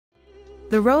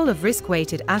The role of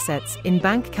risk-weighted assets in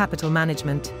bank capital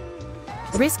management.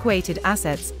 Risk-weighted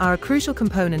assets are a crucial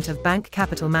component of bank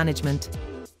capital management.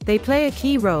 They play a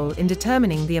key role in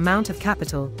determining the amount of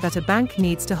capital that a bank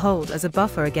needs to hold as a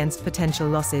buffer against potential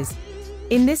losses.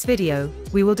 In this video,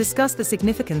 we will discuss the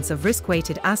significance of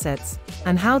risk-weighted assets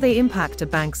and how they impact a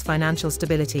bank's financial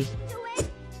stability.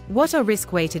 What are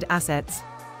risk-weighted assets?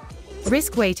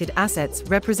 Risk-weighted assets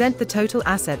represent the total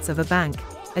assets of a bank,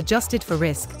 adjusted for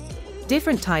risk.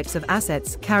 Different types of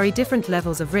assets carry different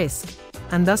levels of risk,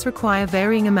 and thus require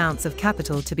varying amounts of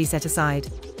capital to be set aside.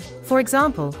 For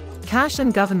example, cash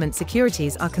and government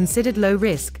securities are considered low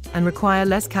risk and require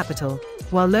less capital,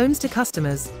 while loans to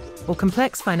customers, or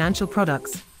complex financial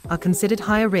products, are considered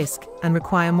higher risk and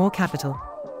require more capital.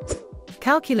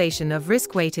 Calculation of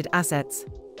risk-weighted assets.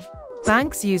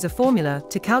 Banks use a formula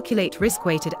to calculate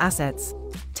risk-weighted assets,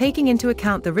 taking into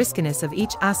account the riskiness of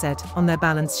each asset on their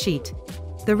balance sheet.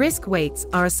 The risk weights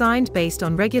are assigned based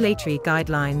on regulatory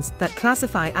guidelines that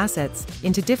classify assets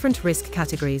into different risk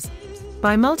categories.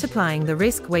 By multiplying the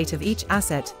risk weight of each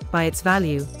asset by its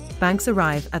value, banks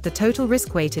arrive at the total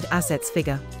risk-weighted assets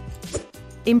figure.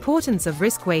 Importance of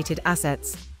risk-weighted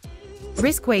assets.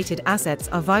 Risk-weighted assets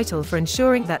are vital for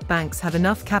ensuring that banks have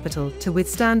enough capital to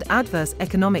withstand adverse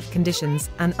economic conditions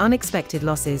and unexpected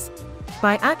losses.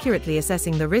 By accurately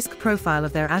assessing the risk profile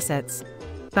of their assets,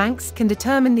 banks can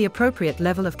determine the appropriate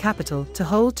level of capital to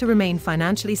hold to remain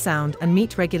financially sound and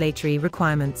meet regulatory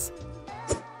requirements.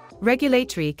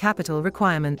 Regulatory capital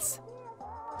requirements.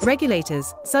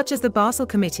 Regulators, such as the Basel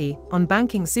Committee on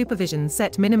Banking Supervision,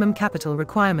 set minimum capital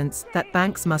requirements that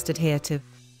banks must adhere to.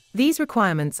 These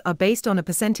requirements are based on a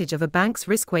percentage of a bank's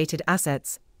risk-weighted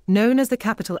assets, known as the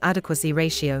capital adequacy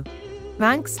ratio.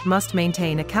 Banks must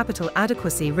maintain a capital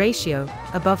adequacy ratio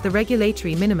above the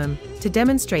regulatory minimum to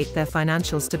demonstrate their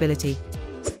financial stability.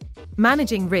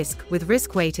 Managing risk with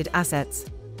risk-weighted assets.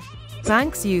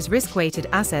 Banks use risk-weighted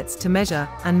assets to measure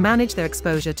and manage their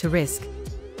exposure to risk.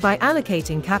 By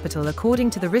allocating capital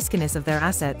according to the riskiness of their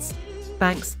assets,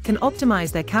 banks can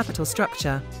optimize their capital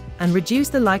structure and reduce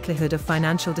the likelihood of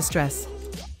financial distress.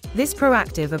 This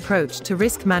proactive approach to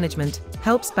risk management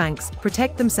helps banks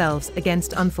protect themselves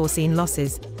against unforeseen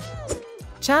losses.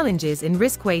 Challenges in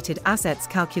risk-weighted assets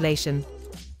calculation.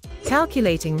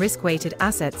 Calculating risk-weighted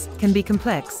assets can be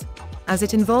complex, as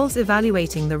it involves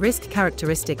evaluating the risk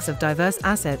characteristics of diverse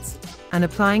assets and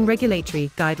applying regulatory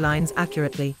guidelines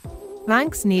accurately.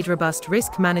 Banks need robust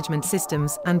risk management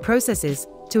systems and processes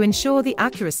to ensure the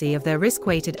accuracy of their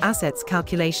risk-weighted assets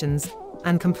calculations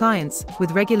and compliance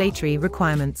with regulatory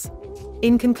requirements.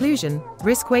 In conclusion,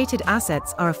 risk-weighted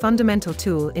assets are a fundamental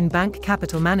tool in bank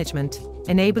capital management,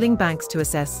 enabling banks to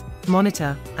assess,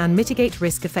 monitor, and mitigate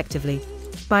risk effectively.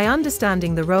 By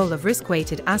understanding the role of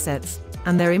risk-weighted assets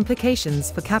and their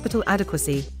implications for capital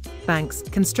adequacy, banks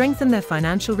can strengthen their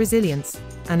financial resilience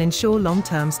and ensure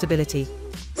long-term stability.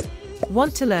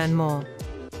 Want to learn more?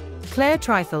 Claire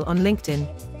Trifle on LinkedIn